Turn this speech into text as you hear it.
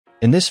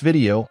In this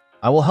video,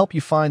 I will help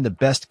you find the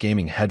best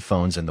gaming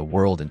headphones in the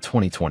world in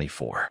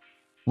 2024.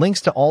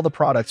 Links to all the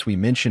products we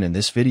mention in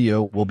this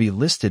video will be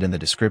listed in the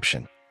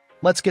description.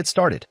 Let's get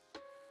started.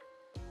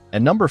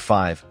 At number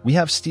 5, we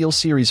have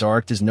SteelSeries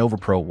Arctis Nova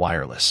Pro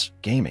Wireless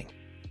Gaming.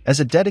 As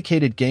a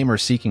dedicated gamer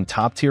seeking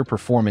top-tier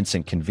performance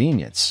and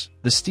convenience,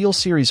 the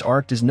SteelSeries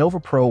Arctis Nova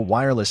Pro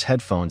wireless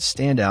headphones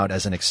stand out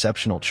as an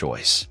exceptional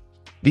choice.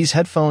 These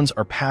headphones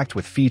are packed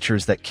with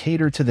features that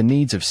cater to the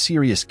needs of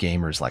serious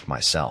gamers like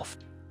myself.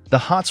 The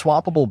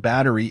hot-swappable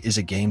battery is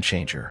a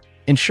game-changer,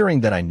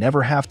 ensuring that I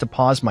never have to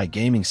pause my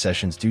gaming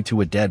sessions due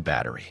to a dead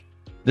battery.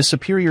 The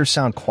superior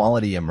sound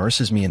quality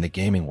immerses me in the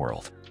gaming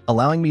world,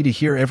 allowing me to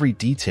hear every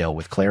detail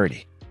with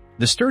clarity.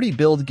 The sturdy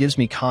build gives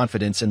me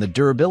confidence in the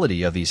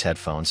durability of these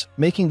headphones,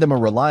 making them a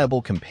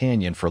reliable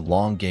companion for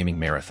long gaming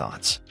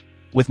marathons.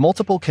 With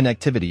multiple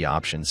connectivity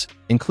options,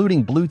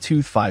 including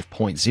Bluetooth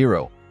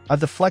 5.0, I have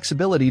the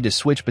flexibility to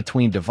switch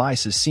between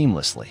devices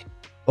seamlessly.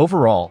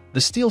 Overall, the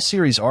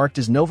SteelSeries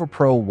Arctis Nova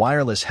Pro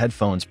wireless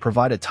headphones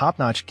provide a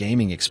top-notch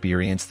gaming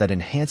experience that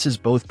enhances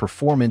both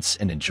performance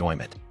and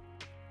enjoyment.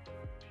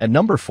 At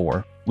number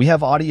 4, we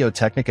have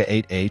Audio-Technica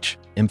 8H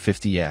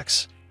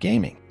M50X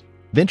Gaming.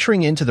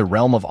 Venturing into the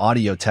realm of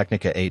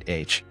Audio-Technica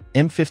 8H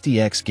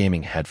M50X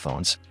gaming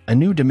headphones, a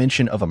new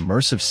dimension of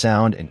immersive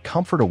sound and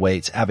comfort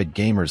awaits avid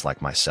gamers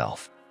like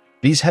myself.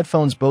 These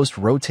headphones boast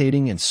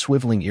rotating and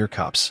swiveling ear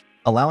cups,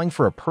 allowing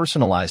for a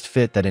personalized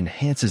fit that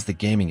enhances the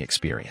gaming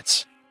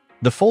experience.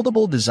 The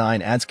foldable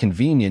design adds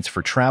convenience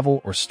for travel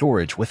or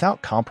storage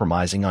without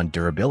compromising on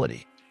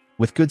durability.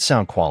 With good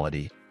sound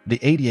quality, the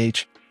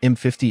 8H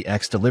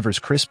M50X delivers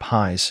crisp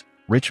highs,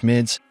 rich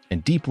mids,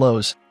 and deep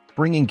lows,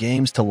 bringing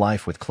games to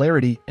life with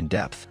clarity and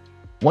depth.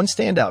 One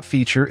standout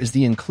feature is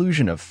the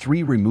inclusion of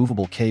 3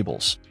 removable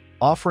cables,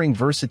 offering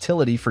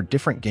versatility for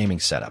different gaming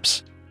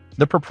setups.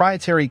 The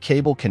proprietary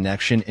cable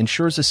connection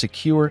ensures a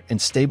secure and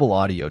stable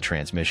audio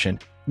transmission,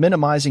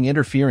 minimizing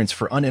interference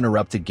for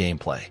uninterrupted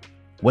gameplay.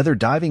 Whether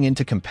diving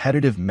into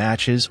competitive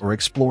matches or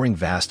exploring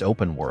vast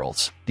open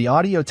worlds, the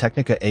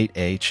Audio-Technica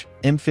 8H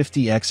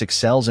M50X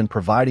excels in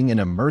providing an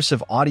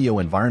immersive audio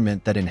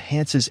environment that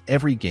enhances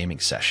every gaming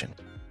session.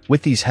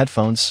 With these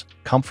headphones,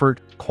 comfort,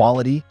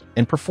 quality,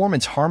 and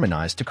performance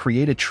harmonize to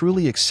create a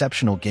truly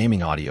exceptional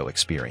gaming audio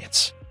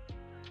experience.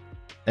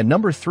 At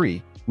number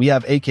 3, we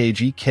have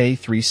AKG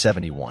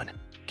K371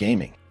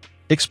 Gaming.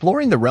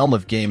 Exploring the realm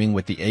of gaming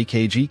with the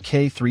AKG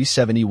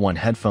K371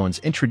 headphones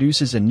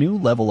introduces a new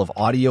level of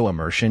audio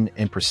immersion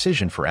and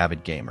precision for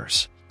avid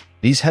gamers.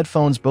 These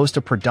headphones boast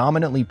a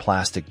predominantly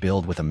plastic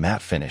build with a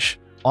matte finish,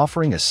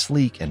 offering a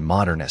sleek and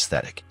modern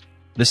aesthetic.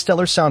 The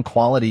stellar sound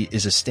quality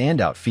is a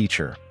standout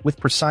feature, with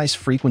precise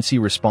frequency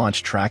response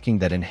tracking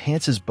that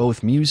enhances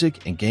both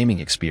music and gaming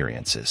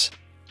experiences.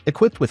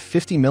 Equipped with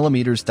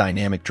 50mm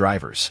dynamic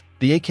drivers,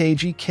 the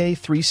AKG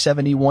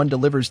K371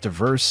 delivers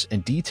diverse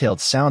and detailed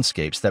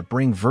soundscapes that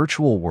bring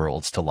virtual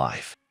worlds to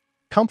life.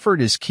 Comfort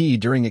is key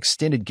during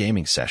extended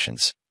gaming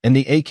sessions, and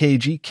the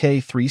AKG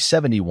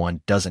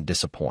K371 doesn't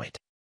disappoint.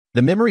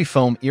 The memory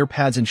foam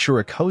earpads ensure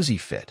a cozy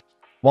fit,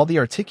 while the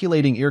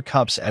articulating ear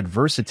cups add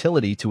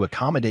versatility to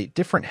accommodate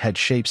different head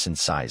shapes and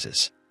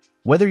sizes.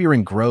 Whether you're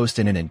engrossed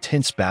in an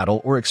intense battle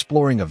or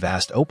exploring a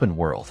vast open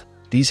world,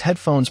 these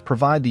headphones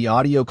provide the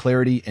audio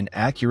clarity and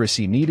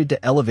accuracy needed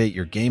to elevate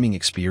your gaming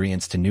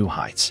experience to new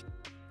heights.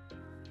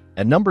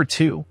 At number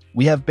 2,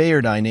 we have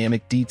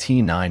Beyerdynamic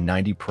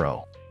DT990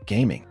 Pro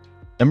Gaming.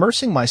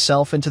 Immersing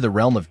myself into the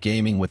realm of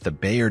gaming with the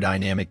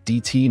Beyerdynamic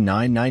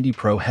DT990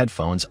 Pro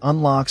headphones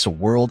unlocks a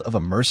world of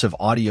immersive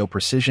audio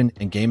precision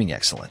and gaming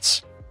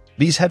excellence.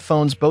 These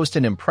headphones boast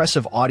an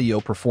impressive audio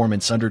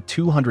performance under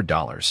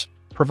 $200,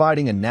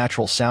 providing a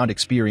natural sound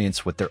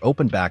experience with their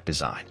open-back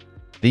design.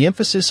 The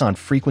emphasis on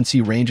frequency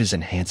ranges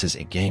enhances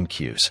game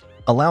cues,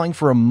 allowing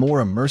for a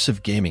more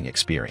immersive gaming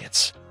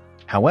experience.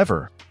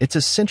 However, it's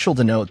essential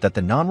to note that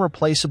the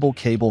non-replaceable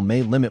cable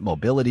may limit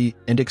mobility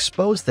and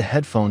expose the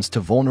headphones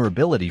to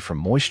vulnerability from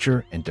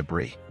moisture and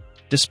debris.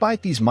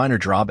 Despite these minor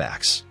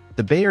drawbacks,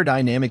 the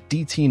Beyerdynamic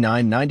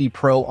DT990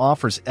 Pro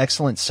offers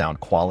excellent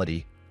sound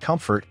quality,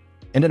 comfort,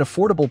 and an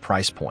affordable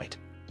price point,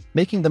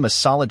 making them a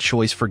solid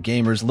choice for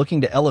gamers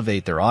looking to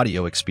elevate their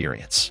audio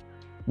experience.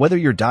 Whether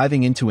you're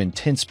diving into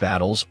intense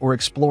battles or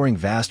exploring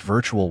vast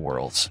virtual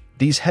worlds,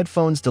 these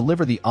headphones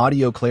deliver the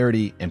audio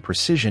clarity and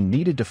precision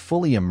needed to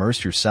fully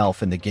immerse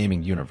yourself in the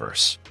gaming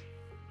universe.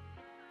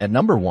 At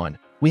number 1,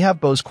 we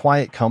have Bose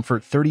Quiet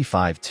Comfort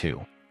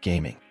 35-2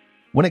 Gaming.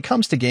 When it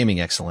comes to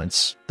gaming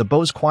excellence, the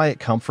Bose Quiet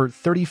Comfort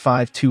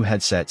 35-2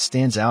 headset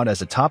stands out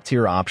as a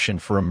top-tier option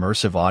for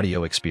immersive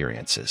audio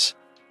experiences.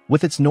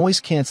 With its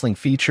noise-canceling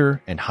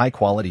feature and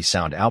high-quality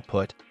sound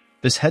output,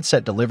 this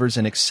headset delivers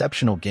an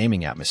exceptional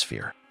gaming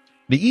atmosphere.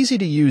 The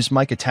easy-to-use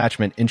mic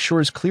attachment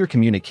ensures clear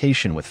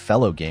communication with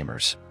fellow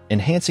gamers,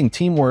 enhancing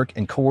teamwork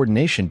and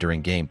coordination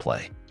during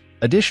gameplay.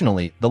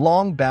 Additionally, the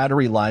long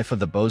battery life of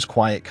the Bose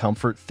Quiet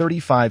Comfort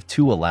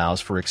 35-2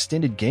 allows for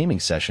extended gaming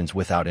sessions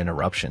without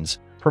interruptions,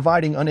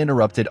 providing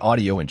uninterrupted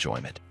audio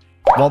enjoyment.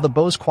 While the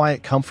Bose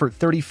Quiet Comfort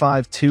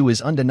 35-2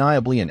 is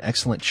undeniably an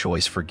excellent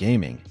choice for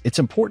gaming, it's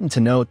important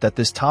to note that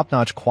this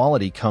top-notch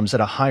quality comes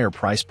at a higher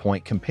price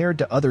point compared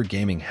to other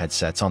gaming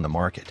headsets on the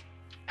market.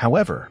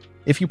 However,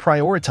 if you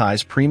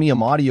prioritize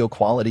premium audio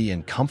quality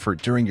and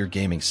comfort during your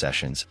gaming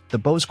sessions, the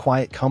Bose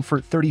Quiet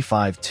Comfort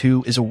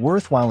 35-2 is a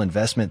worthwhile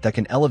investment that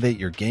can elevate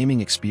your gaming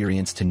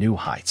experience to new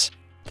heights.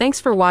 Thanks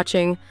for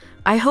watching.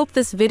 I hope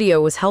this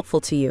video was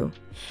helpful to you.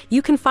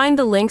 You can find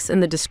the links in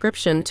the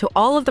description to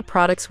all of the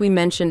products we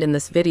mentioned in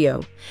this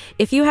video.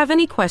 If you have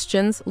any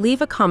questions,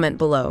 leave a comment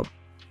below.